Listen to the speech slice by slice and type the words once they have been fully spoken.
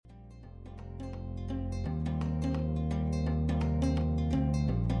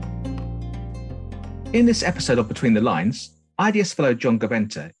In this episode of Between the Lines, IDS fellow John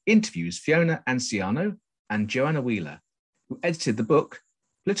Gaventa interviews Fiona Anciano and Joanna Wheeler, who edited the book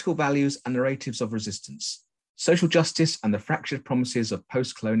Political Values and Narratives of Resistance: Social Justice and the Fractured Promises of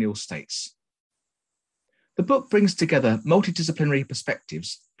Post-Colonial States. The book brings together multidisciplinary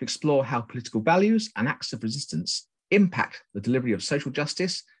perspectives to explore how political values and acts of resistance impact the delivery of social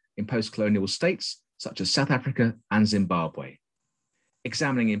justice in post-colonial states such as South Africa and Zimbabwe.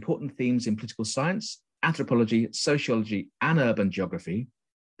 Examining important themes in political science, anthropology, sociology, and urban geography,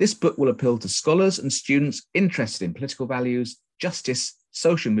 this book will appeal to scholars and students interested in political values, justice,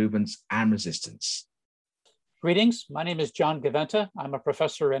 social movements, and resistance. Greetings, my name is John Gaventa. I'm a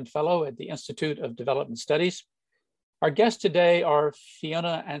professor and fellow at the Institute of Development Studies. Our guests today are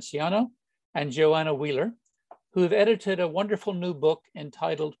Fiona Anciano and Joanna Wheeler, who have edited a wonderful new book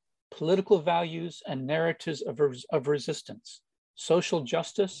entitled Political Values and Narratives of Resistance: Social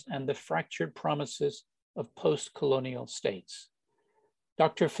Justice and the Fractured Promises of Post-Colonial States.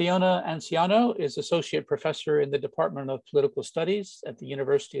 Dr. Fiona Anciano is Associate Professor in the Department of Political Studies at the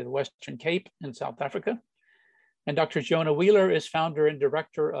University of the Western Cape in South Africa. And Dr. Joanna Wheeler is founder and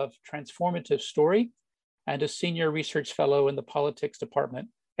director of Transformative Story and a Senior Research Fellow in the Politics Department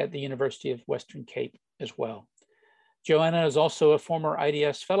at the University of Western Cape as well. Joanna is also a former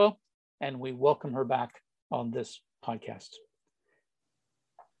IDS Fellow, and we welcome her back on this podcast.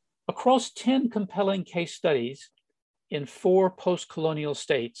 Across 10 compelling case studies in 4 post-colonial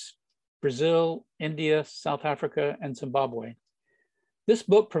states, Brazil, India, South Africa, and Zimbabwe, this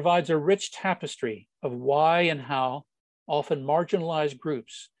book provides a rich tapestry of why and how often marginalized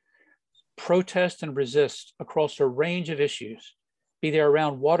groups protest and resist across a range of issues, be they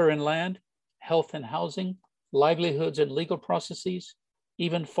around water and land, health and housing, livelihoods and legal processes,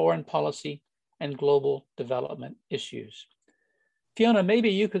 even foreign policy and global development issues. Fiona, maybe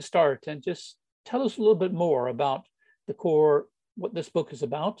you could start and just tell us a little bit more about the core, what this book is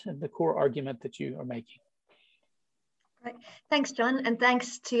about and the core argument that you are making. Right. Thanks, John, and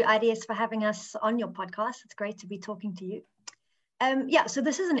thanks to IDS for having us on your podcast. It's great to be talking to you. So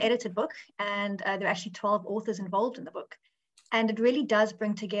this is an edited book, and there are actually 12 authors involved in the book. And it really does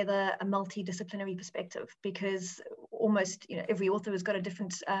bring together a multidisciplinary perspective, because almost every author has got a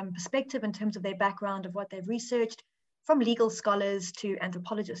different perspective in terms of their background, of what they've researched, from legal scholars to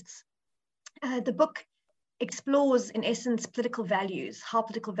anthropologists. The book explores, in essence, political values, how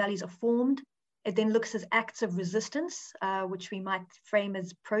political values are formed. It then looks at acts of resistance, which we might frame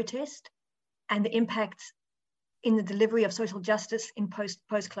as protest, and the impact in the delivery of social justice in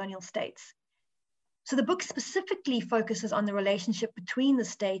post-colonial states. So the book specifically focuses on the relationship between the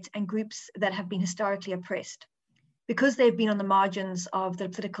state and groups that have been historically oppressed, because they've been on the margins of the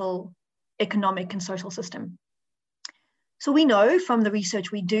political, economic, and social system. So we know from the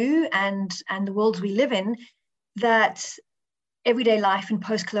research we do and the worlds we live in that everyday life in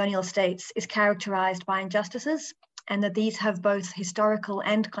post-colonial states is characterized by injustices, and that these have both historical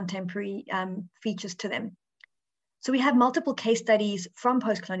and contemporary features to them. So we have multiple case studies from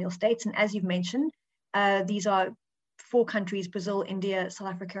post-colonial states, and as you've mentioned, these are 4 countries: Brazil, India, South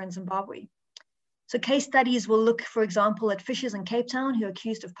Africa, and Zimbabwe. So case studies will look, for example, at fishers in Cape Town who are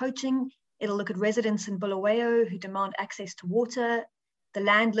accused of poaching. It'll look at residents in Bulawayo who demand access to water, the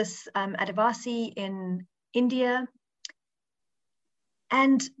landless Adivasi in India.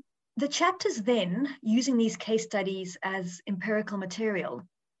 And the chapters then, using these case studies as empirical material,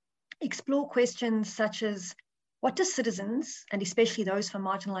 explore questions such as, what do citizens, and especially those from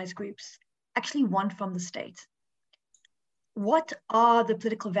marginalized groups, actually want from the state? What are the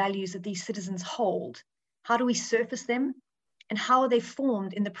political values that these citizens hold? How do we surface them? And how are they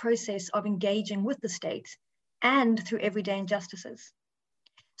formed in the process of engaging with the state and through everyday injustices?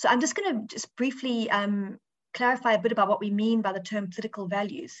 So I'm just going to briefly clarify a bit about what we mean by the term political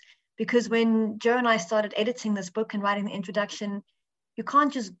values, because when Joe and I started editing this book and writing the introduction, you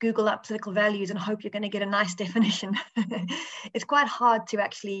can't just Google up political values and hope you're going to get a nice definition. It's quite hard to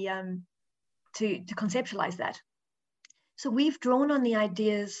actually to conceptualize that. So we've drawn on the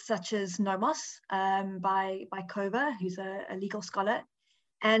ideas such as nomos by Kova, who's a legal scholar.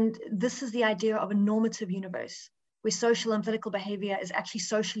 And this is the idea of a normative universe where social and political behavior is actually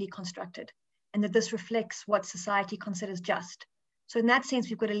socially constructed, and that this reflects what society considers just. So in that sense,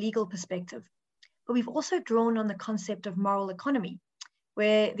 we've got a legal perspective. But we've also drawn on the concept of moral economy,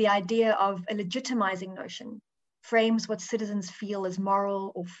 where the idea of a legitimizing notion frames what citizens feel as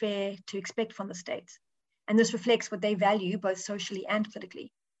moral or fair to expect from the state. And this reflects what they value both socially and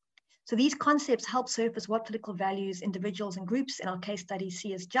politically. So these concepts help surface what political values individuals and groups in our case studies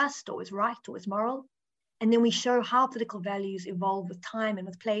see as just or as right or as moral. And then we show how political values evolve with time and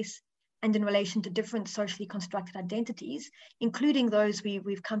with place, and in relation to different socially constructed identities, including those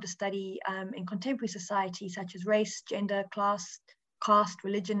we've come to study in contemporary society, such as race, gender, class, caste,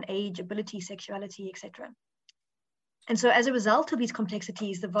 religion, age, ability, sexuality, etc. And so as a result of these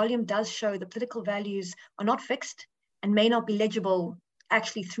complexities, the volume does show that political values are not fixed and may not be legible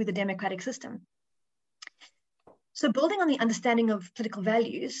actually through the democratic system. So building on the understanding of political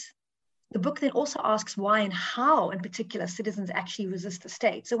values, the book then also asks why and how, in particular, citizens actually resist the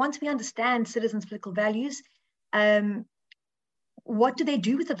state. So once we understand citizens' political values, what do they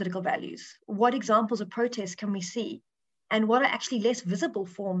do with the political values? What examples of protest can we see? And what are actually less visible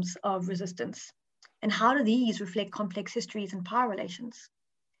forms of resistance? And how do these reflect complex histories and power relations?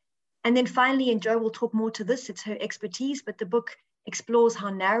 And then finally, and Jo will talk more to this, it's her expertise, but the book explores how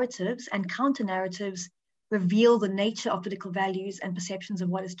narratives and counter-narratives reveal the nature of political values and perceptions of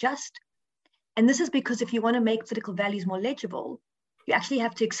what is just. And this is because if you want to make political values more legible, you actually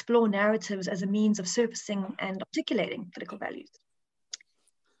have to explore narratives as a means of surfacing and articulating political values.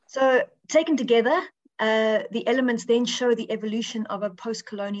 So taken together, the elements then show the evolution of a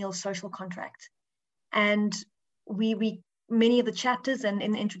post-colonial social contract. And many of the chapters and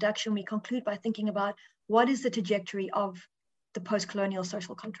in the introduction, we conclude by thinking about what is the trajectory of the post-colonial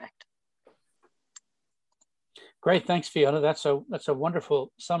social contract. Great, thanks, Fiona. That's a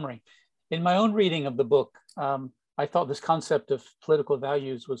wonderful summary. In my own reading of the book, I thought this concept of political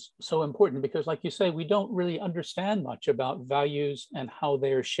values was so important because, like you say, we don't really understand much about values and how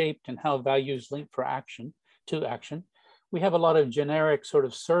they are shaped and how values link to action. We have a lot of generic sort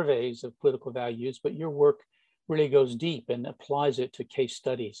of surveys of political values, but your work really goes deep and applies it to case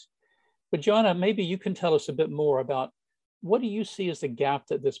studies. But Joanna, maybe you can tell us a bit more about what do you see as the gap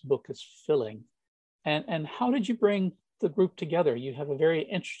that this book is filling? And how did you bring the group together? You have a very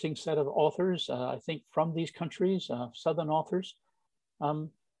interesting set of authors, I think from these countries, Southern authors.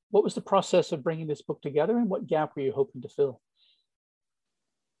 What was the process of bringing this book together and what gap were you hoping to fill?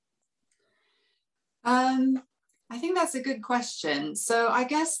 I think that's a good question. So I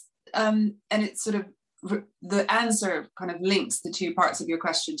guess, and it's sort of, the answer kind of links the two parts of your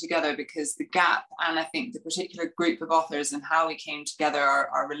question together because the gap and I think the particular group of authors and how we came together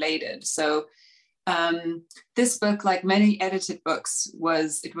are related. So this book, like many edited books,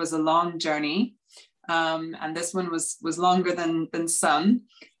 was a long journey, and this one was longer than some.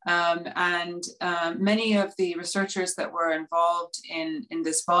 Many of the researchers that were involved in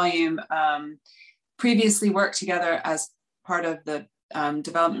this volume previously worked together as part of the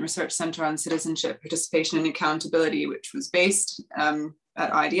Development Research Center on Citizenship, Participation and Accountability, which was based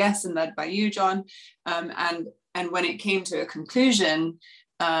at IDS and led by you, John. And when it came to a conclusion,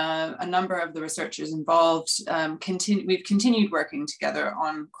 a number of the researchers involved we've continued working together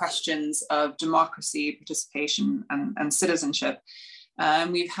on questions of democracy, participation, and citizenship.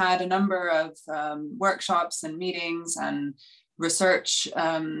 We've had a number of workshops and meetings and research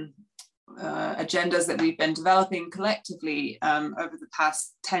agendas that we've been developing collectively over the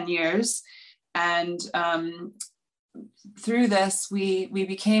past 10 years. And through this, we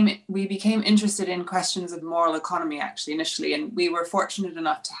became interested in questions of moral economy, actually, initially. And we were fortunate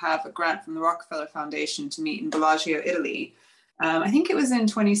enough to have a grant from the Rockefeller Foundation to meet in Bellagio, Italy. I think it was in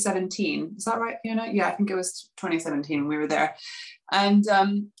 2017. Is that right, Fiona? Yeah, I think it was 2017 we were there. And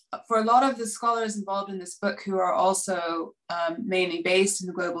for a lot of the scholars involved in this book, who are also mainly based in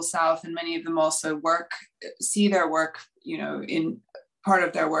the Global South, and many of them also see their work, in part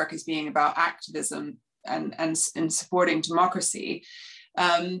of their work as being about activism and supporting democracy.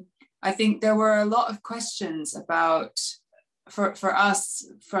 I think there were a lot of questions about, for us,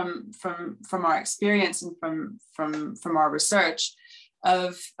 from our experience and from our research,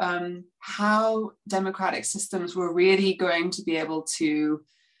 of how democratic systems were really going to be able to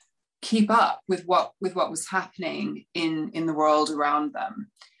keep up with what was happening in the world around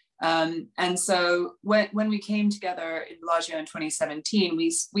them. And so when we came together in Bellagio in 2017,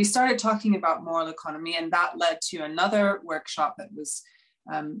 we started talking about moral economy, and that led to another workshop that was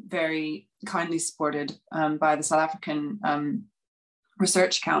very kindly supported by the South African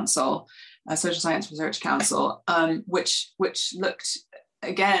Research Council, Social Science Research Council, which looked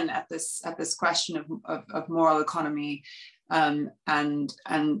again at this question of moral economy and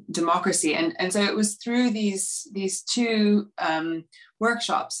democracy, and so it was through these two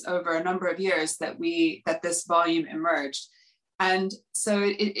workshops over a number of years that this volume emerged. And so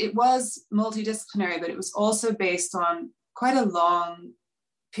it was multidisciplinary, but it was also based on quite a long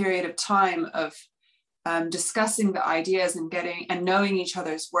period of time of discussing the ideas and knowing each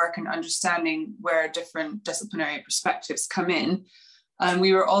other's work and understanding where different disciplinary perspectives come in.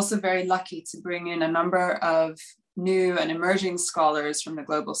 We were also very lucky to bring in a number of new and emerging scholars from the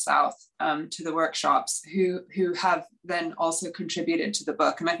Global South to the workshops who have then also contributed to the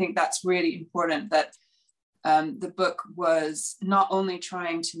book. And I think that's really important, that the book was not only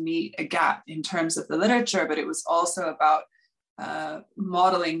trying to meet a gap in terms of the literature, but it was also about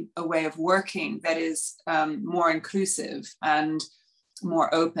modeling a way of working that is more inclusive and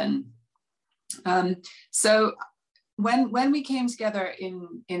more open. So when we came together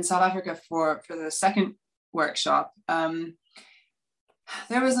in South Africa for the second workshop,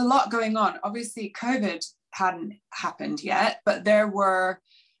 there was a lot going on. Obviously, COVID hadn't happened yet, but there were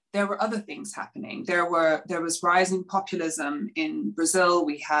other things happening. There was rising populism in Brazil.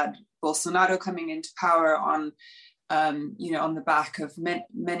 We had Bolsonaro coming into power on the back of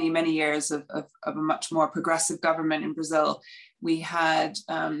many years of a much more progressive government in Brazil. We had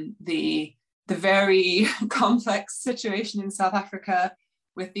the very complex situation in South Africa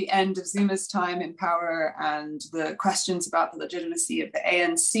with the end of Zuma's time in power and the questions about the legitimacy of the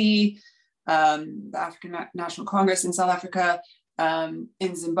ANC, the African National Congress in South Africa.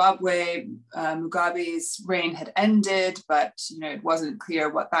 In Zimbabwe, Mugabe's reign had ended, but it wasn't clear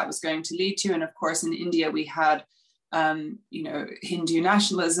what that was going to lead to. And of course, in India, we had Hindu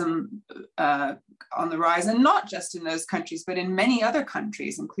nationalism on the rise, and not just in those countries, but in many other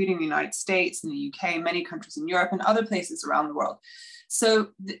countries, including the United States and the UK, many countries in Europe and other places around the world. So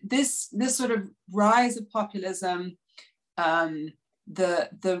this sort of rise of populism, the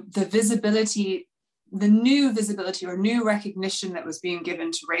visibility, the new visibility or new recognition that was being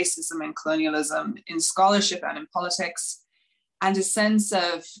given to racism and colonialism in scholarship and in politics, and a sense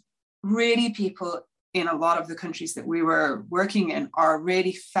of really people in a lot of the countries that we were working in are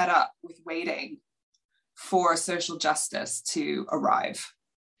really fed up with waiting for social justice to arrive.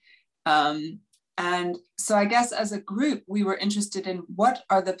 And so I guess as a group, we were interested in what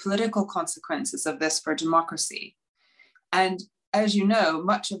are the political consequences of this for democracy. And as you know,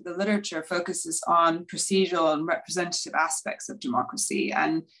 much of the literature focuses on procedural and representative aspects of democracy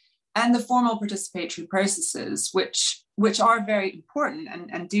and the formal participatory processes, which are very important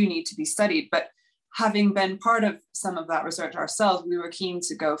and do need to be studied. But having been part of some of that research ourselves, we were keen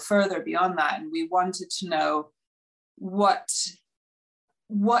to go further beyond that. And we wanted to know what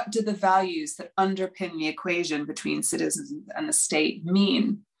do the values that underpin the equation between citizens and the state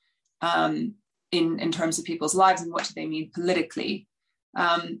mean in terms of people's lives, and what do they mean politically?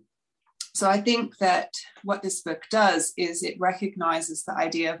 So I think that what this book does is it recognizes the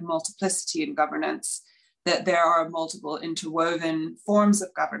idea of multiplicity in governance, that there are multiple interwoven forms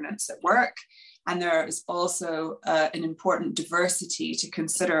of governance at work, and there is also an important diversity to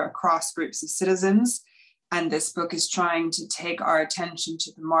consider across groups of citizens. And this book is trying to take our attention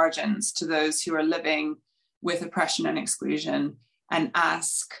to the margins, to those who are living with oppression and exclusion, and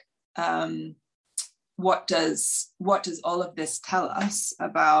ask, what does all of this tell us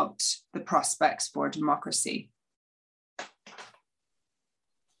about the prospects for democracy?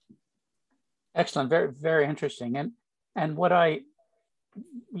 Excellent, very, very interesting. And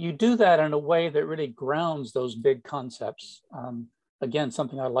you do that in a way that really grounds those big concepts. Again,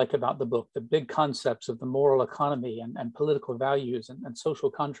 something I like about the book, the big concepts of the moral economy and political values and social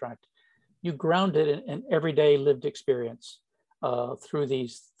contract. You ground it in everyday lived experience through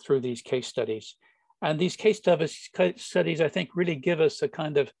these case studies. And these case studies, I think, really give us a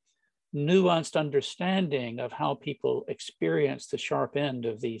kind of nuanced understanding of how people experience the sharp end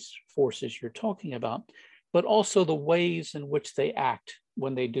of these forces you're talking about, but also the ways in which they act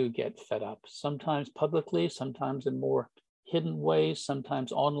when they do get fed up, sometimes publicly, sometimes in more hidden ways,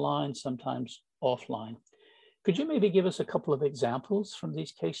 sometimes online, sometimes offline. Could you maybe give us a couple of examples from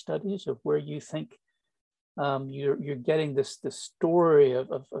these case studies of where you think you're getting this story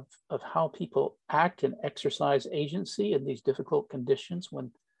of how people act and exercise agency in these difficult conditions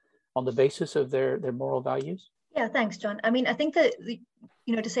when on the basis of their moral values? Yeah, thanks, John. I mean, I think that,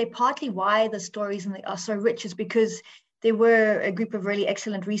 to say partly why the stories are so rich is because there were a group of really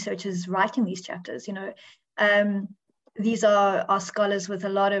excellent researchers writing these chapters. These are scholars with a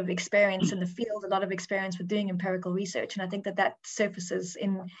lot of experience in the field, a lot of experience with doing empirical research. And I think that surfaces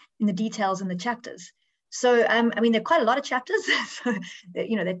in the details in the chapters. So, I mean, there are quite a lot of chapters. So,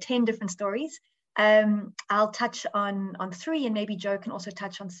 there are 10 different stories. I'll touch on 3, and maybe Jo can also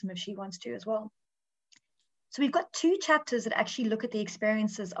touch on some if she wants to as well. So we've got 2 chapters that actually look at the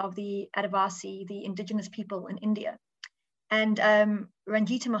experiences of the Adivasi, the indigenous people in India. And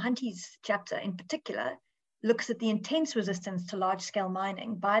Ranjita Mohanty's chapter in particular looks at the intense resistance to large-scale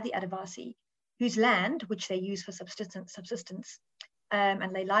mining by the Adivasi, whose land, which they use for subsistence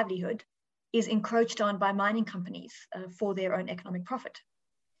and their livelihood, is encroached on by mining companies for their own economic profit.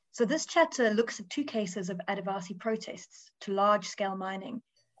 So this chapter looks at 2 cases of Adivasi protests to large-scale mining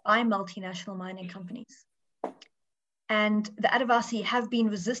by multinational mining companies. And the Adivasi have been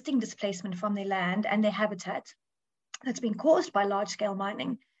resisting displacement from their land and their habitat that's been caused by large-scale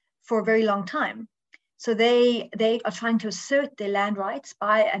mining for a very long time. So they are trying to assert their land rights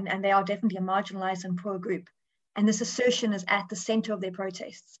and they are definitely a marginalized and poor group. And this assertion is at the center of their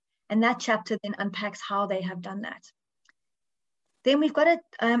protests. And that chapter then unpacks how they have done that. Then we've got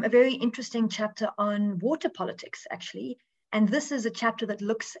a very interesting chapter on water politics, actually. And this is a chapter that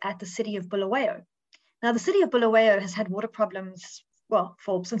looks at the city of Bulawayo. Now, the city of Bulawayo has had water problems, well,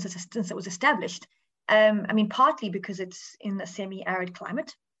 since it was established. I mean, partly because it's in a semi-arid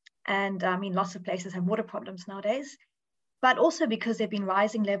climate. And I mean, lots of places have water problems nowadays, but also because there have been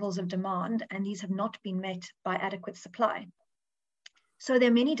rising levels of demand and these have not been met by adequate supply. So there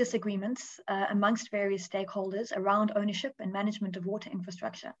are many disagreements amongst various stakeholders around ownership and management of water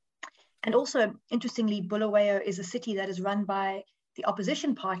infrastructure. And also, interestingly, Bulawayo is a city that is run by the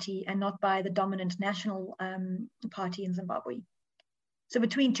opposition party and not by the dominant national party in Zimbabwe. So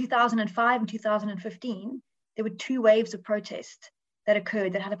between 2005 and 2015, there were 2 waves of protest that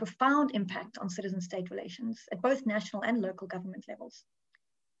occurred that had a profound impact on citizen-state relations at both national and local government levels.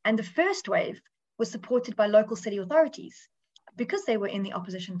 And the first wave was supported by local city authorities because they were in the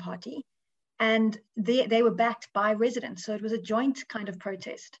opposition party and they were backed by residents. So it was a joint kind of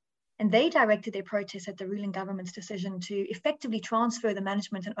protest. And they directed their protest at the ruling government's decision to effectively transfer the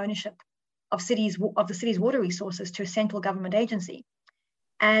management and ownership of the city's water resources to a central government agency.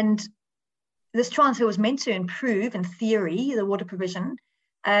 And this transfer was meant to improve, in theory, the water provision.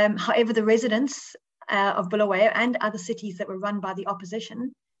 However, the residents of Bulawayo and other cities that were run by the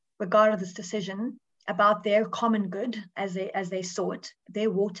opposition regarded this decision about their common good, as they saw it,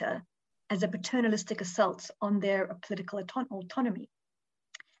 their water, as a paternalistic assault on their political autonomy.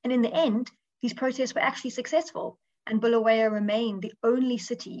 And in the end, these protests were actually successful, and Bulawayo remained the only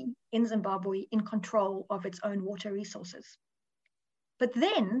city in Zimbabwe in control of its own water resources. But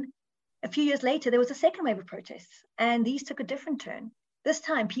then, a few years later, there was a second wave of protests, and these took a different turn. This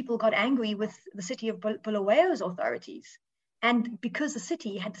time, people got angry with the city of Bulawayo's authorities, and because the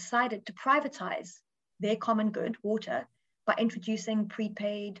city had decided to privatize their common good, water, by introducing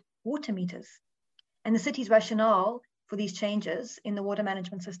prepaid water meters. And the city's rationale for these changes in the water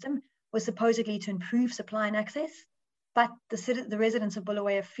management system was supposedly to improve supply and access, but the residents of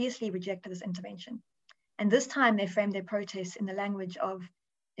Bulawayo fiercely rejected this intervention. And this time, they framed their protests in the language of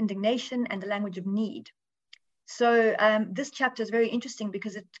indignation and the language of need. So this chapter is very interesting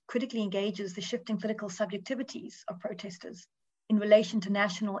because it critically engages the shifting political subjectivities of protesters in relation to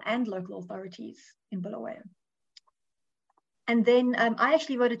national and local authorities in Bulawayo. And then I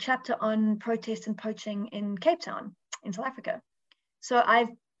actually wrote a chapter on protest and poaching in Cape Town in South Africa. So I've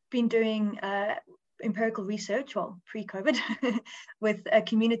been doing empirical research, well, pre-COVID, with a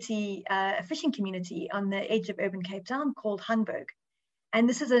community, a fishing community on the edge of urban Cape Town called Hangberg. And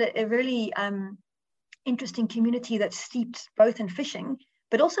this is a really interesting community that's steeped both in fishing,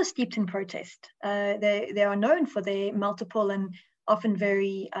 but also steeped in protest. They are known for their multiple and often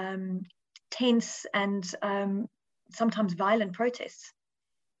very tense and sometimes violent protests.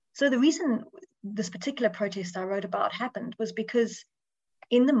 So the reason this particular protest I wrote about happened was because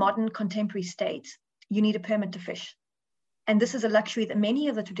in the modern contemporary state, you need a permit to fish. And this is a luxury that many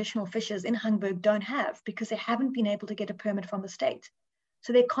of the traditional fishers in Hangberg don't have because they haven't been able to get a permit from the state.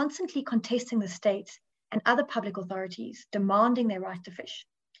 So they're constantly contesting the state and other public authorities, demanding their right to fish.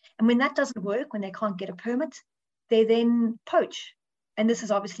 And when that doesn't work, when they can't get a permit, they then poach. And this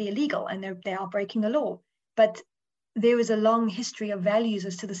is obviously illegal and they are breaking the law. But there is a long history of values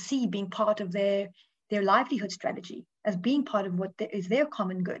as to the sea being part of their livelihood strategy, as being part of what is their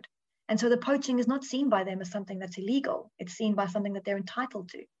common good. And so the poaching is not seen by them as something that's illegal. It's seen by something that they're entitled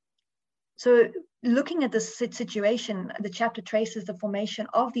to. So looking at this situation, the chapter traces the formation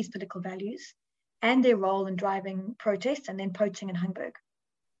of these political values and their role in driving protests and then poaching in Hangberg.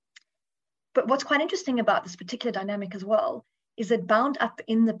 But what's quite interesting about this particular dynamic as well is that bound up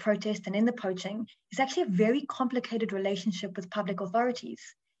in the protest and in the poaching is actually a very complicated relationship with public authorities.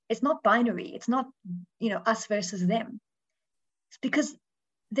 It's not binary. It's not, us versus them. It's because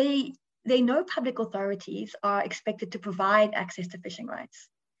they know public authorities are expected to provide access to fishing rights.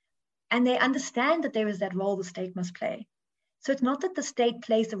 And they understand that there is that role the state must play. So it's not that the state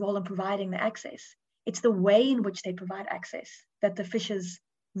plays the role in providing the access. It's the way in which they provide access that the fishers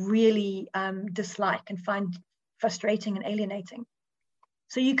really dislike and find frustrating and alienating.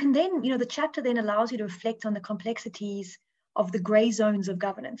 So you can then, the chapter then allows you to reflect on the complexities of the gray zones of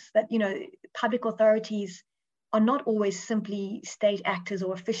governance that, public authorities are not always simply state actors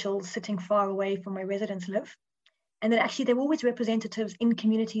or officials sitting far away from where residents live, and that actually they're always representatives in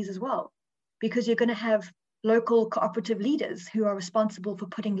communities as well, because you're going to have local cooperative leaders who are responsible for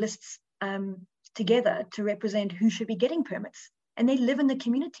putting lists together to represent who should be getting permits, and they live in the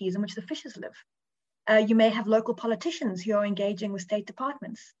communities in which the fishers live. You may have local politicians who are engaging with state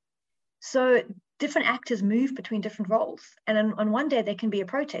departments. So different actors move between different roles, and on one day they can be a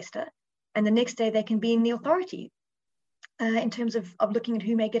protester, and the next day they can be in the authority in terms of looking at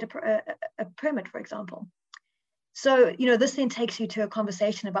who may get a permit, for example. So, this then takes you to a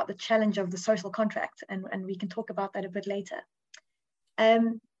conversation about the challenge of the social contract, and we can talk about that a bit later.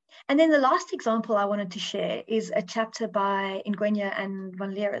 And then the last example I wanted to share is a chapter by Ngwenya and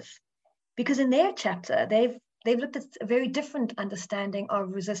Van Leers, because in their chapter, they've looked at a very different understanding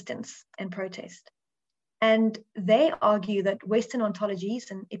of resistance and protest. And they argue that Western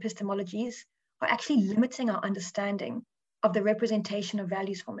ontologies and epistemologies are actually limiting our understanding of the representation of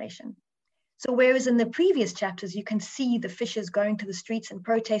values formation. So whereas in the previous chapters, you can see the fishers going to the streets and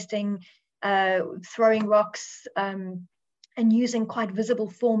protesting, throwing rocks, and using quite visible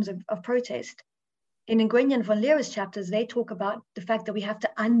forms of protest, in Ngwenya and Van Leers' chapters, they talk about the fact that we have to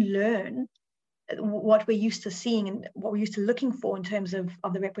unlearn what we're used to seeing and what we're used to looking for in terms of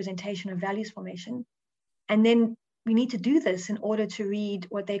the representation of values formation. And then we need to do this in order to read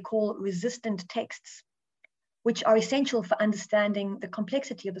what they call resistant texts, which are essential for understanding the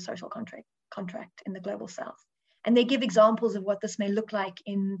complexity of the social contract in the global south. And they give examples of what this may look like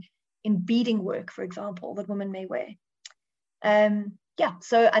in beading work, for example, that women may wear.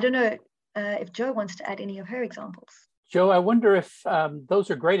 So I don't know if Jo wants to add any of her examples. Jo, I wonder if those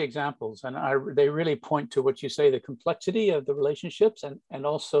are great examples, and they really point to what you say, the complexity of the relationships and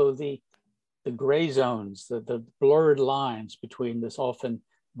also the gray zones, the blurred lines between this often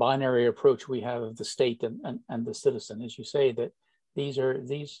binary approach we have of the state and the citizen. As you say, that these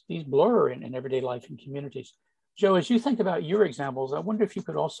blur in everyday life in communities. Jo, as you think about your examples, I wonder if you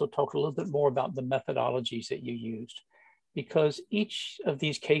could also talk a little bit more about the methodologies that you used, because each of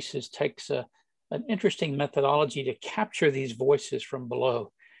these cases takes an interesting methodology to capture these voices from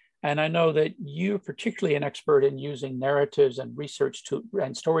below. And I know that you're particularly an expert in using narratives and research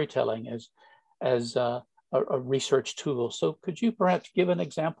and storytelling as a research tool. So could you perhaps give an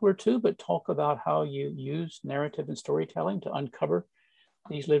example or two, but talk about how you use narrative and storytelling to uncover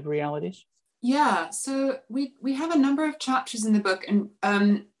these lived realities? Yeah, so we have a number of chapters in the book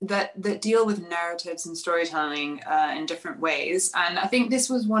and that deal with narratives and storytelling in different ways. And I think this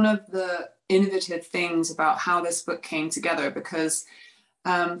was one of the innovative things about how this book came together, because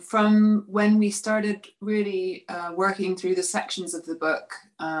from when we started really working through the sections of the book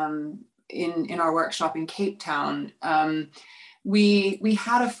in our workshop in Cape Town, we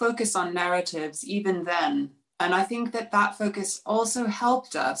had a focus on narratives even then. And I think that focus also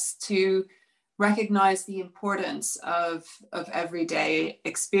helped us to recognize the importance of everyday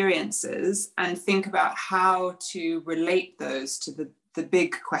experiences and think about how to relate those to the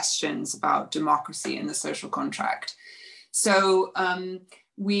big questions about democracy and the social contract. So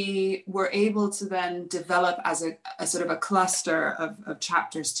we were able to then develop as a sort of a cluster of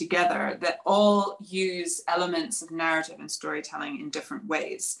chapters together that all use elements of narrative and storytelling in different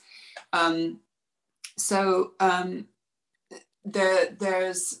ways.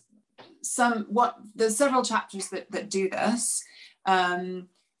 There's several chapters that do this.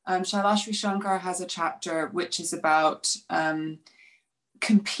 Shailashri Shankar has a chapter which is about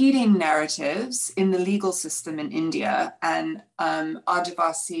competing narratives in the legal system in India and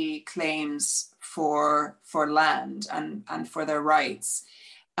Adivasi claims for land and for their rights.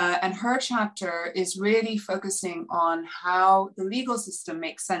 And her chapter is really focusing on how the legal system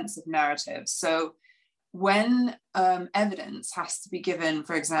makes sense of narratives. So when evidence has to be given,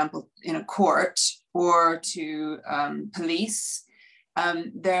 for example, in a court or to police,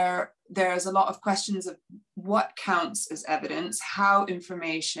 there's a lot of questions of what counts as evidence, how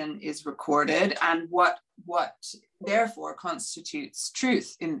information is recorded, and what therefore constitutes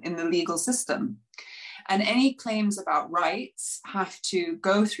truth in the legal system. And any claims about rights have to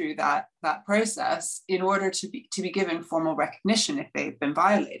go through that process in order to be given formal recognition if they've been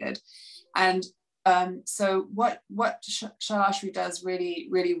violated. And so what Shailashri does really,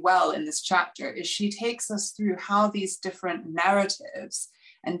 really well in this chapter is she takes us through how these different narratives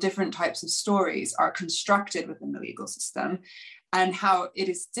and different types of stories are constructed within the legal system, and how it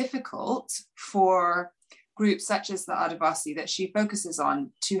is difficult for groups such as the Adivasi that she focuses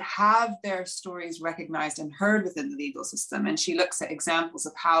on to have their stories recognized and heard within the legal system. And she looks at examples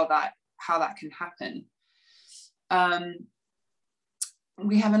of how that can happen.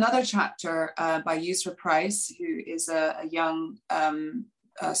 we have another chapter by Yusra Price, who is a young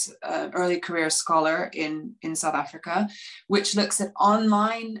early career scholar in South Africa, which looks at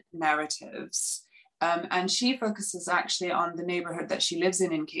online narratives. And she focuses actually on the neighborhood that she lives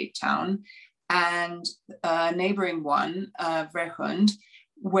in Cape Town, and a neighboring one, Vryheid,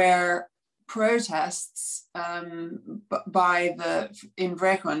 where protests in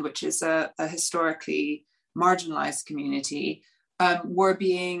Vryheid, which is a historically marginalized community, were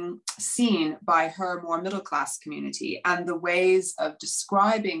being seen by her more middle-class community, and the ways of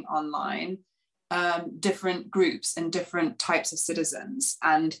describing online different groups and different types of citizens,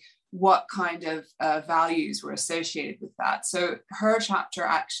 and what kind of values were associated with that. So her chapter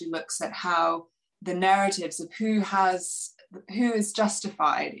actually looks at how the narratives of who is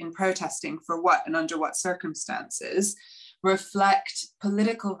justified in protesting for what and under what circumstances reflect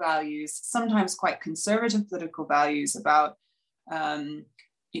political values, sometimes quite conservative political values about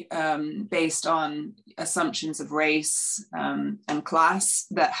based on assumptions of race and class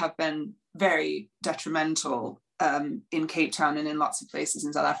that have been very detrimental in Cape Town and in lots of places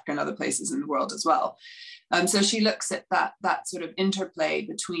in South Africa and other places in the world as well. So she looks at that sort of interplay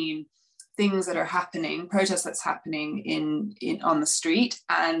between things that are happening, protests that's happening in on the street,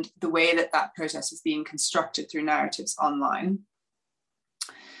 and the way that protest is being constructed through narratives online.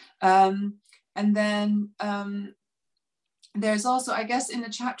 And then there's also, I guess, in the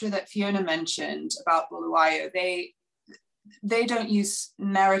chapter that Fiona mentioned about Bulawayo, they don't use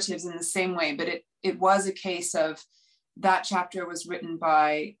narratives in the same way, but it was a case of that chapter was written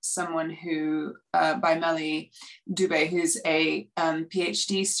by someone who, by Melly Dube, who's a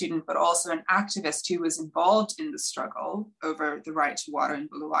PhD student, but also an activist who was involved in the struggle over the right to water in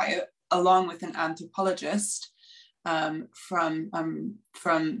Bulawayo, along with an anthropologist from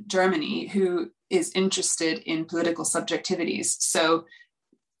Germany who is interested in political subjectivities. So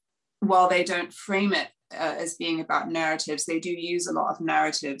while they don't frame it as being about narratives, they do use a lot of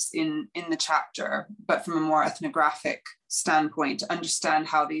narratives in the chapter, but from a more ethnographic standpoint, to understand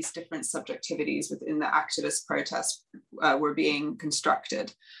how these different subjectivities within the activist protest were being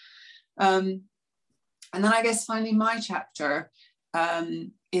constructed. And then I guess finally my chapter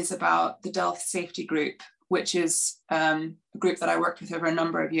is about the Delft Safety Group, which is a group that I worked with over a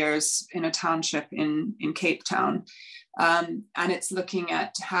number of years in a township in Cape Town. And it's looking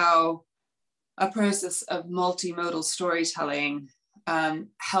at how a process of multimodal storytelling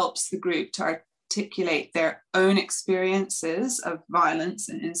helps the group to articulate their own experiences of violence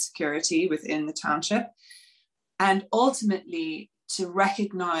and insecurity within the township, and ultimately to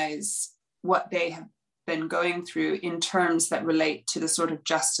recognize what they have been going through in terms that relate to the sort of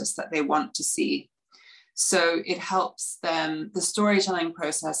justice that they want to see. So it helps them, the storytelling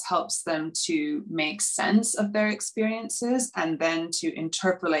process helps them to make sense of their experiences and then to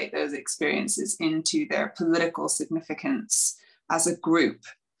interpolate those experiences into their political significance as a group.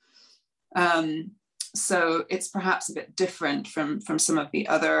 So it's perhaps a bit different from some of the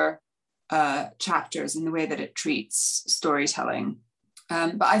other chapters in the way that it treats storytelling.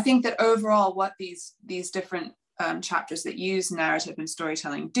 But I think that overall what these different chapters that use narrative and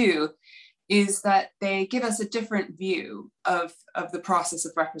storytelling do is that they give us a different view of the process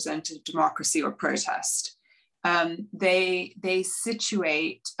of representative democracy or protest. They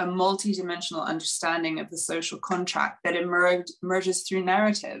situate a multidimensional understanding of the social contract that emerges through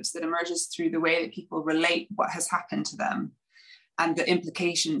narratives, that emerges through the way that people relate what has happened to them and the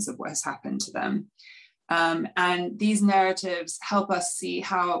implications of what has happened to them. And these narratives help us see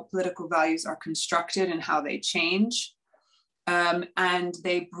how political values are constructed and how they change. And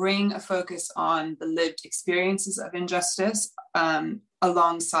they bring a focus on the lived experiences of injustice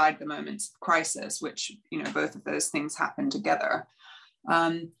alongside the moments of crisis, which, both of those things happen together.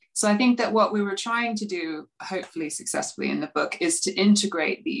 So I think that what we were trying to do, hopefully successfully in the book, is to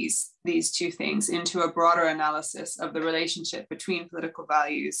integrate these two things into a broader analysis of the relationship between political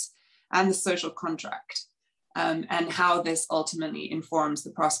values and the social contract, and how this ultimately informs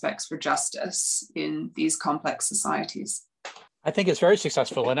the prospects for justice in these complex societies. I think it's very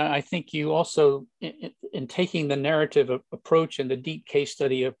successful. And I think you also, in taking the narrative approach and the deep case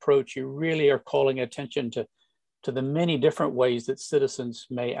study approach, you really are calling attention to the many different ways that citizens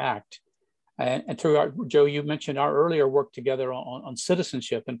may act. And through Joe, you mentioned our earlier work together on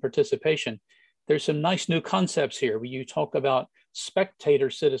citizenship and participation. There's some nice new concepts here where you talk about spectator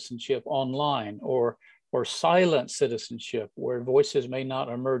citizenship online, or silent citizenship, where voices may not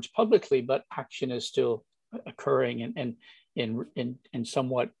emerge publicly, but action is still occurring and in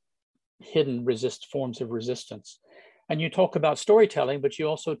somewhat hidden forms of resistance. And you talk about storytelling, but you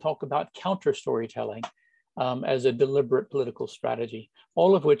also talk about counter storytelling. as a deliberate political strategy,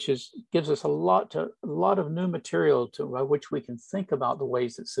 all of which gives us a lot of new material by which we can think about the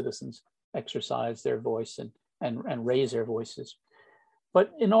ways that citizens exercise their voice and raise their voices.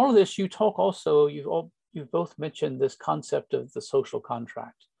 But in all of this, you talk also, you've both mentioned this concept of the social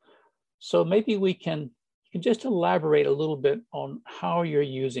contract. So maybe you can just elaborate a little bit on how you're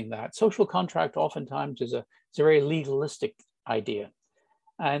using that. Social contract oftentimes is a very legalistic idea.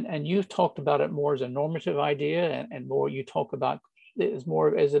 And you've talked about it more as a normative idea, and more you talk about it as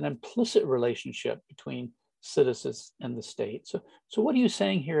more as an implicit relationship between citizens and the state. So what are you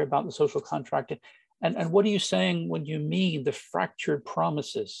saying here about the social contract? And what are you saying when you mean the fractured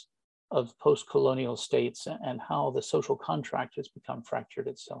promises of post-colonial states and how the social contract has become fractured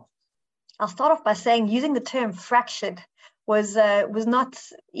itself? I'll start off by saying using the term fractured was not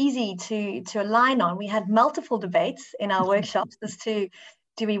easy to align on. We had multiple debates in our workshops as to,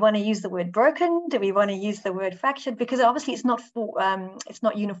 do we want to use the word broken? Do we want to use the word fractured? Because obviously it's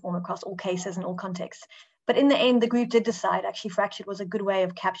not uniform across all cases and all contexts. But in the end, the group did decide actually fractured was a good way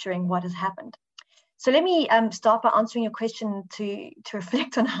of capturing what has happened. So let me start by answering your question to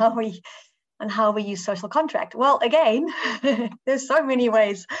reflect on how we use social contract. Well, again, there's so many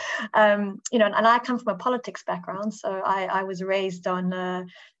ways, and I come from a politics background, so I was raised on,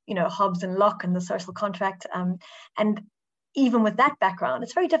 Hobbes and Locke and the social contract, and even with that background,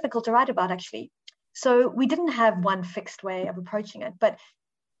 it's very difficult to write about, actually. So we didn't have one fixed way of approaching it, but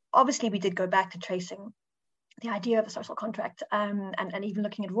obviously we did go back to tracing the idea of a social contract, and even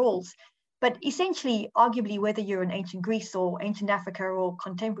looking at rules. But essentially, arguably, whether you're in ancient Greece or ancient Africa or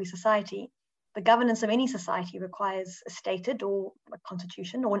contemporary society, the governance of any society requires a stated or a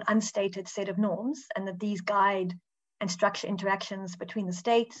constitution or an unstated set of norms, and that these guide and structure interactions between the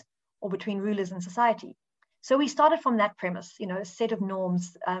state or between rulers and society. So we started from that premise, a set of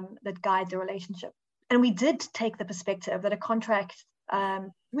norms that guide the relationship. And we did take the perspective that a contract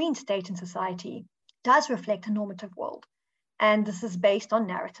between state and society does reflect a normative world. And this is based on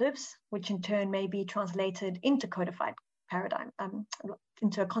narratives, which in turn may be translated into codified paradigm,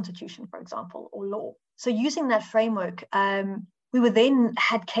 into a constitution, for example, or law. So using that framework, we then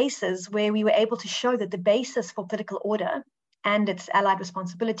had cases where we were able to show that the basis for political order and its allied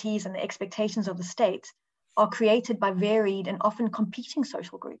responsibilities and the expectations of the state are created by varied and often competing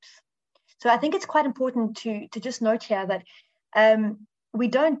social groups. So I think it's quite important to just note here that we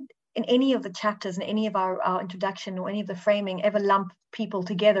don't, in any of the chapters, in any of our introduction or any of the framing, ever lump people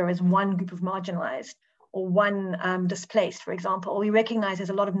together as one group of marginalized or one displaced, for example. Or we recognize there's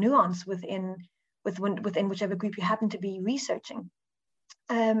a lot of nuance within whichever group you happen to be researching.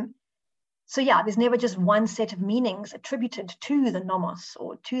 So yeah, there's never just one set of meanings attributed to the nomos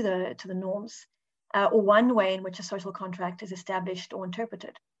or to the norms, or one way in which a social contract is established or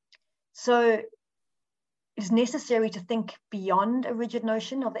interpreted. So it's necessary to think beyond a rigid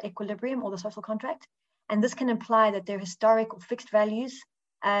notion of the equilibrium or the social contract. And this can imply that they're historic or fixed values,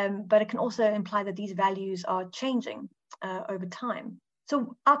 but it can also imply that these values are changing over time.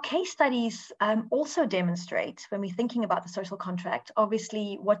 So our case studies also demonstrate, when we're thinking about the social contract,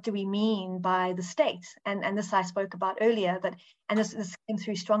 obviously, what do we mean by the state? And this I spoke about earlier, and this came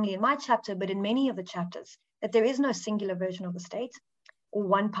through strongly in my chapter, but in many of the chapters, that there is no singular version of the state or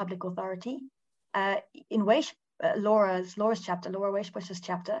one public authority. In Laura's chapter, Laura Weisbusch's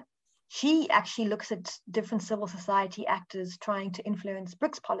chapter, she actually looks at different civil society actors trying to influence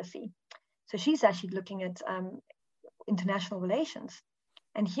BRICS policy. So she's actually looking at international relations.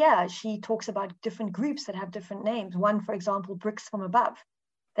 And here she talks about different groups that have different names. One, for example, BRICS from above,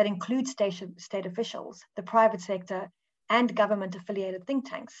 that includes state officials, the private sector, and government-affiliated think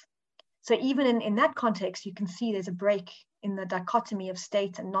tanks. So even in that context, you can see there's a break in the dichotomy of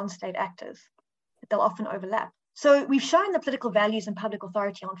state and non-state actors. They'll often overlap. So we've shown the political values and public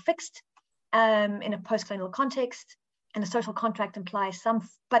authority aren't fixed in a post-colonial context, and a social contract implies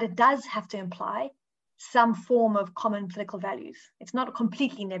but it does have to imply some form of common political values. It's not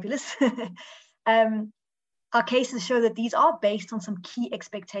completely nebulous. Our cases show that these are based on some key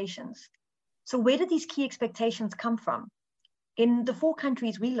expectations. So where did these key expectations come from? In the 4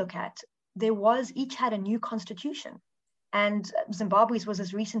 countries we look at, each had a new constitution, and Zimbabwe's was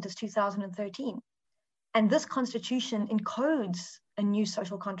as recent as 2013. And this constitution encodes a new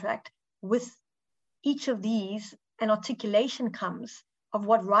social contract. With each of these, an articulation comes of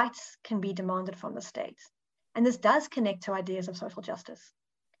what rights can be demanded from the state. And this does connect to ideas of social justice.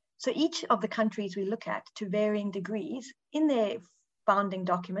 So each of the countries we look at, to varying degrees, in their founding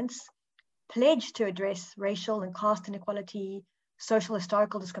documents, pledge to address racial and caste inequality, social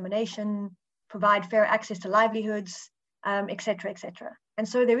historical discrimination, provide fair access to livelihoods, et cetera, et cetera. And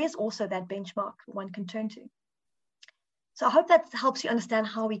so there is also that benchmark one can turn to. So I hope that helps you understand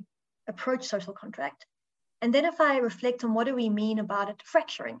how we approach social contract. And then if I reflect on what do we mean about it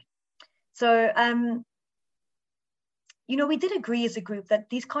fracturing. So, you know, we did agree as a group that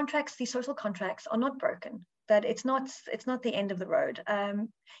these contracts, these social contracts are not broken, that it's not the end of the road.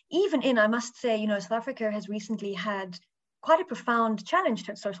 Even in, I must say, you know, South Africa has recently had quite a profound challenge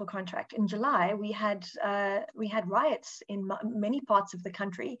to its social contract. In July, we had riots in many parts of the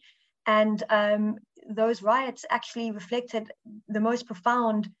country, and those riots actually reflected the most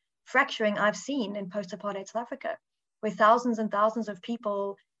profound fracturing I've seen in post-apartheid South Africa, where thousands and thousands of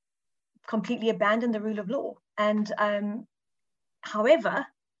people completely abandoned the rule of law. And however,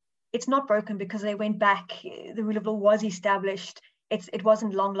 it's not broken because they went back. The rule of law was established. It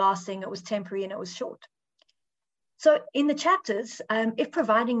wasn't long lasting. It was temporary and it was short. So in the chapters, if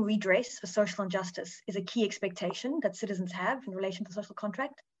providing redress for social injustice is a key expectation that citizens have in relation to the social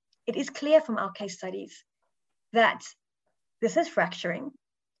contract, it is clear from our case studies that this is fracturing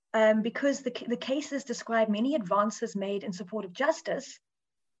because the cases describe many advances made in support of justice.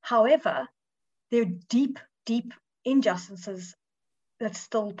 However, there are deep, deep injustices that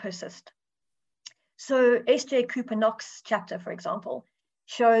still persist. So S.J. Cooper Knox chapter, for example,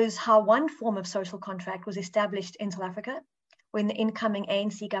 shows how one form of social contract was established in South Africa when the incoming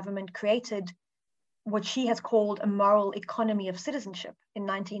ANC government created what she has called a moral economy of citizenship in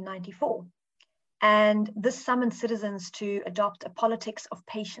 1994. And this summoned citizens to adopt a politics of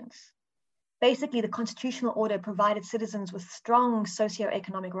patience. Basically, the constitutional order provided citizens with strong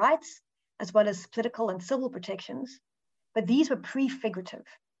socioeconomic rights, as well as political and civil protections, but these were prefigurative.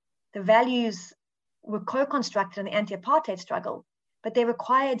 The values were co-constructed in the anti-apartheid struggle, but they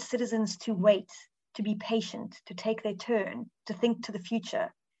required citizens to wait, to be patient, to take their turn, to think to the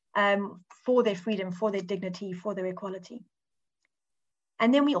future for their freedom, for their dignity, for their equality.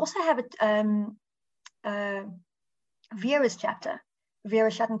 And then we also have Vera's chapter,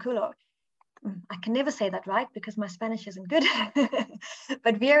 Vera Chatanculo. I can never say that right because my Spanish isn't good.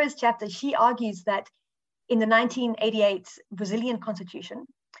 But Vera's chapter, she argues that in the 1988 Brazilian constitution,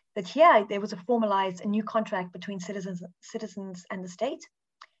 that here there was a new contract between citizens and the state.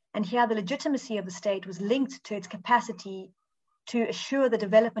 And here the legitimacy of the state was linked to its capacity to assure the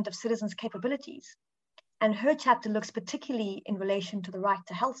development of citizens' capabilities. And her chapter looks particularly in relation to the right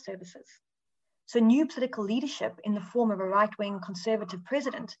to health services. So new political leadership in the form of a right-wing conservative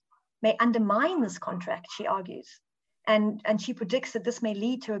president may undermine this contract, she argues. And she predicts that this may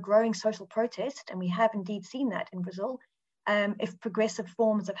lead to a growing social protest, and we have indeed seen that in Brazil, if progressive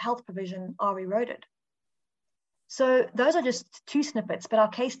forms of health provision are eroded. So those are just two snippets, but our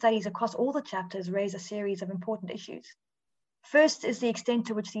case studies across all the chapters raise a series of important issues. First is the extent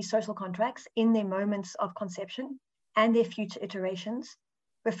to which these social contracts, in their moments of conception and their future iterations,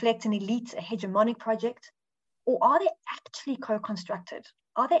 reflect an elite, a hegemonic project, or are they actually co-constructed?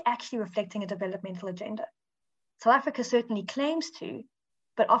 Are they actually reflecting a developmental agenda? South Africa certainly claims to,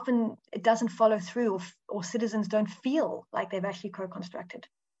 but often it doesn't follow through, or citizens don't feel like they've actually co-constructed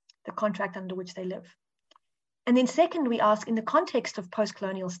the contract under which they live. And then second, we ask, in the context of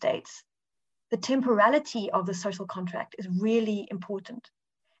post-colonial states, the temporality of the social contract is really important.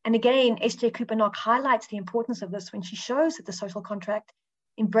 And again, S.J. Cooper Knox highlights the importance of this when she shows that the social contract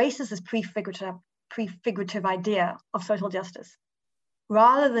embraces this prefigurative idea of social justice,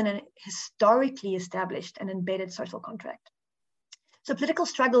 rather than an historically established and embedded social contract. So political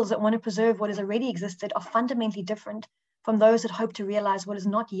struggles that want to preserve what has already existed are fundamentally different from those that hope to realize what is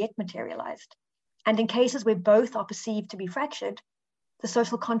not yet materialized. And in cases where both are perceived to be fractured, the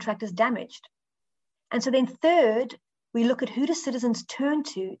social contract is damaged. And so then third, we look at who do citizens turn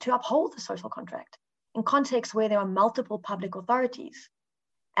to uphold the social contract in contexts where there are multiple public authorities.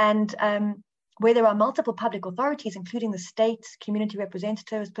 And where there are multiple public authorities, including the state, community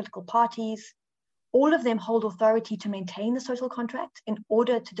representatives, political parties, all of them hold authority to maintain the social contract in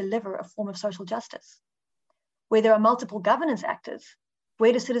order to deliver a form of social justice. Where there are multiple governance actors,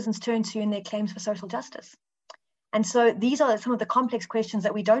 where do citizens turn to in their claims for social justice? And so these are some of the complex questions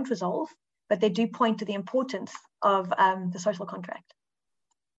that we don't resolve, but they do point to the importance of the social contract.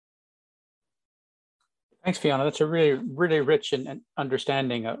 Thanks, Fiona. That's a really, really rich and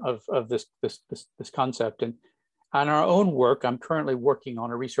understanding of this concept. And on our own work, I'm currently working on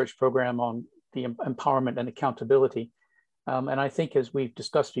a research program on the empowerment and accountability. And I think, as we've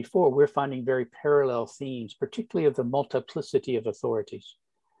discussed before, we're finding very parallel themes, particularly of the multiplicity of authorities.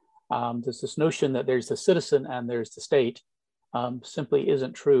 There's this notion that there's the citizen and there's the state, simply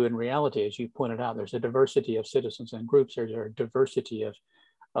isn't true in reality. As you pointed out, there's a diversity of citizens and groups. There's a diversity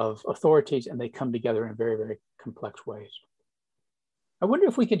of authorities, and they come together in very, very complex ways. I wonder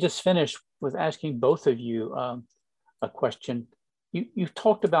if we could just finish with asking both of you a question. You've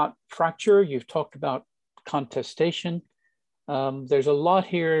talked about fracture, you've talked about contestation. There's a lot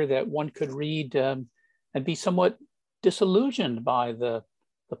here that one could read and be somewhat disillusioned by the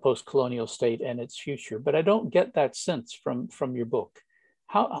post-colonial state and its future, but I don't get that sense from your book.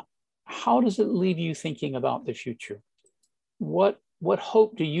 How does it leave you thinking about the future? What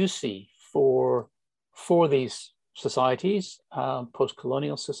hope do you see for these societies,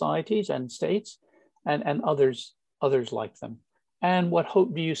 post-colonial societies and states, and others like them? And what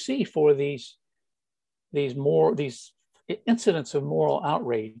hope do you see for these incidents of moral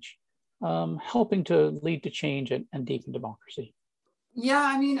outrage helping to lead to change and deepen democracy? Yeah,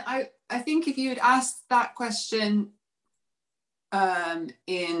 I mean, I think if you had asked that question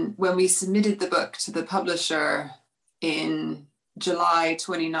when we submitted the book to the publisher in July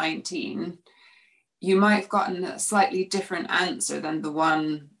 2019, you might have gotten a slightly different answer than the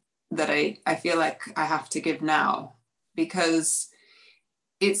one that I feel like I have to give now, because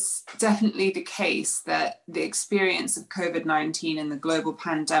it's definitely the case that the experience of COVID-19 and the global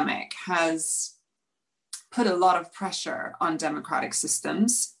pandemic has put a lot of pressure on democratic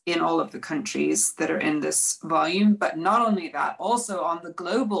systems in all of the countries that are in this volume, but not only that, also on the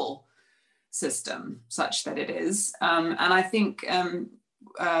global system, such that it is. And I think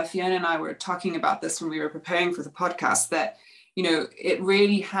Fiona and I were talking about this when we were preparing for the podcast, that, you know,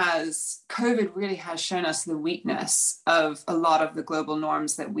 COVID really has shown us the weakness of a lot of the global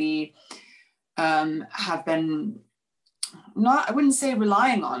norms that we have been, I wouldn't say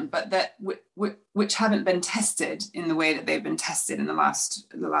relying on, but that which haven't been tested in the way that they've been tested in the last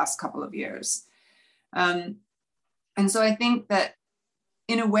couple of years. And so I think that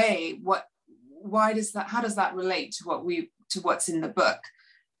in a way, how does that relate to what's in the book?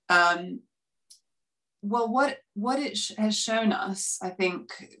 Well, what it has shown us, I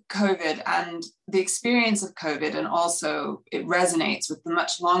think, COVID and the experience of COVID, and also it resonates with the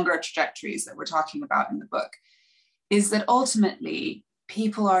much longer trajectories that we're talking about in the book, is that ultimately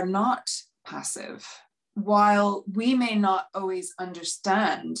people are not passive. While we may not always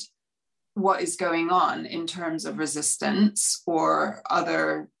understand what is going on in terms of resistance or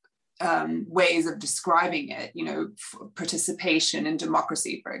other ways of describing it, you know, participation in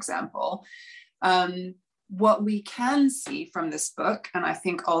democracy, for example, what we can see from this book, and I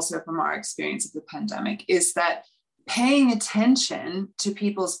think also from our experience of the pandemic, is that paying attention to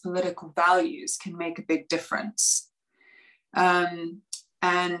people's political values can make a big difference. And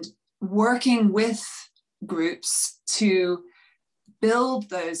working with groups to build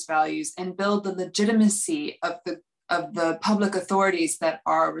those values and build the legitimacy of the public authorities that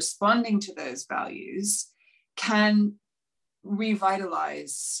are responding to those values can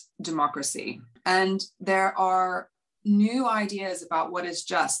revitalize democracy. And there are new ideas about what is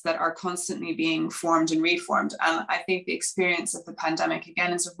just that are constantly being formed and reformed. And I think the experience of the pandemic,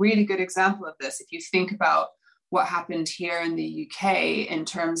 again, is a really good example of this. If you think about what happened here in the UK in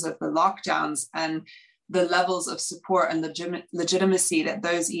terms of the lockdowns and the levels of support and legitimacy that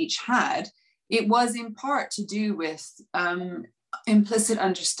those each had, it was in part to do with implicit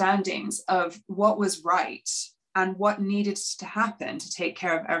understandings of what was right and what needed to happen to take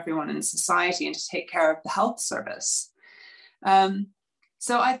care of everyone in society and to take care of the health service.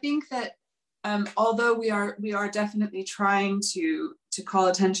 So I think that although we are definitely trying to call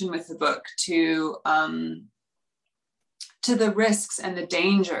attention with the book to the risks and the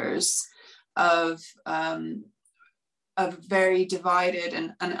dangers of very divided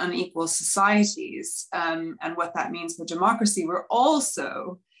and unequal societies and what that means for democracy, we're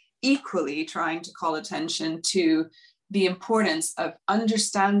also equally trying to call attention to the importance of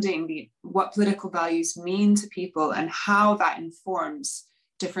understanding what political values mean to people and how that informs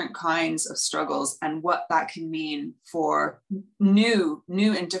different kinds of struggles and what that can mean for new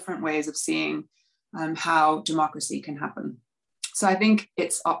and different ways of seeing how democracy can happen. So I think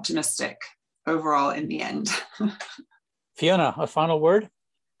it's optimistic overall in the end. Fiona, a final word?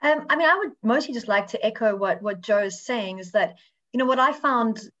 I mean, I would mostly just like to echo what Joe is saying, is that, you know, what I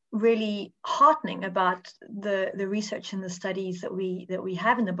found really heartening about the research and the studies that we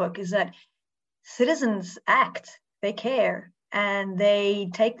have in the book is that citizens act, they care, and they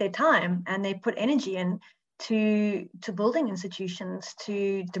take their time and they put energy in to building institutions,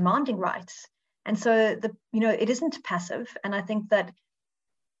 to demanding rights. And so it isn't passive. And I think that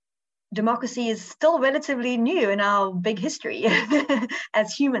democracy is still relatively new in our big history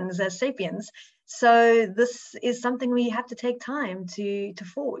as humans, as sapiens. So this is something we have to take time to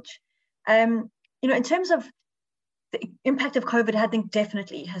forge. In terms of the impact of COVID, I think,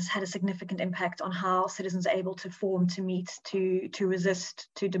 definitely has had a significant impact on how citizens are able to form, to meet, to resist,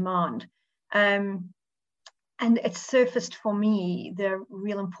 to demand. And it's surfaced for me the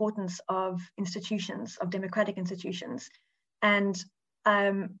real importance of institutions, of democratic institutions. And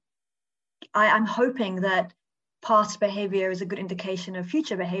I'm hoping that past behavior is a good indication of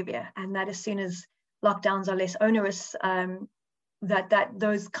future behavior, and that as soon as lockdowns are less onerous, that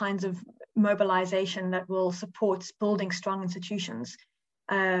those kinds of mobilization that will support building strong institutions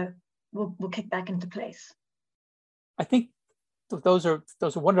will kick back into place. I think those are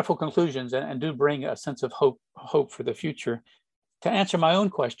wonderful conclusions, and do bring a sense of hope for the future. To answer my own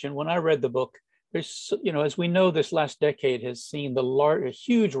question, when I read the book, there's, as we know, this last decade has seen a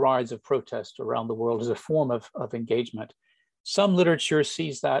huge rise of protest around the world as a form of engagement. Some literature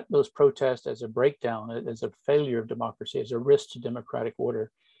sees those protests as a breakdown, as a failure of democracy, as a risk to democratic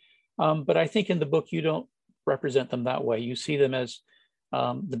order. But I think in the book, you don't represent them that way. You see them as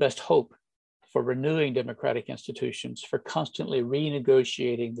the best hope for renewing democratic institutions, for constantly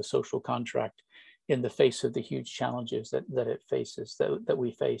renegotiating the social contract in the face of the huge challenges that it faces, that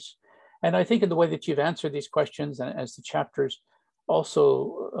we face. And I think in the way that you've answered these questions, and as the chapters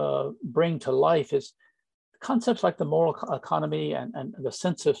also bring to life, is concepts like the moral economy and the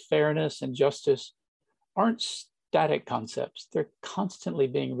sense of fairness and justice aren't static concepts. They're constantly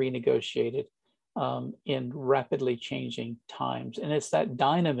being renegotiated in rapidly changing times. And it's that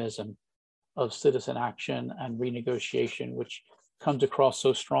dynamism of citizen action and renegotiation which comes across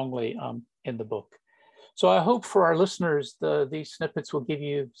so strongly in the book. So I hope for our listeners, these snippets will give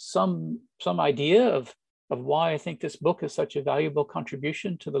you some idea of why I think this book is such a valuable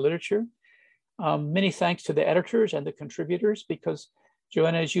contribution to the literature. Many thanks to the editors and the contributors, because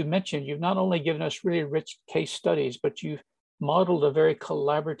Joanna, as you mentioned, you've not only given us really rich case studies, but you've modeled a very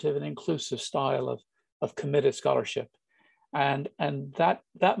collaborative and inclusive style of committed scholarship. And that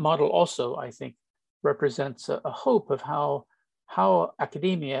model also, I think, represents a hope of how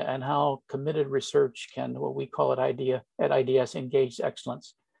academia and how committed research can, what we call at IDS, engaged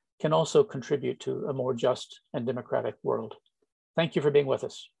excellence, can also contribute to a more just and democratic world. Thank you for being with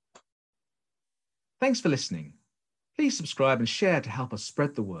us. Thanks for listening. Please subscribe and share to help us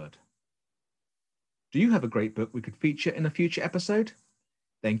spread the word. Do you have a great book we could feature in a future episode?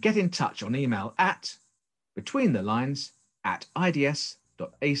 Then get in touch on email at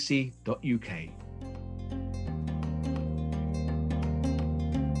betweenthelines@ids.ac.uk.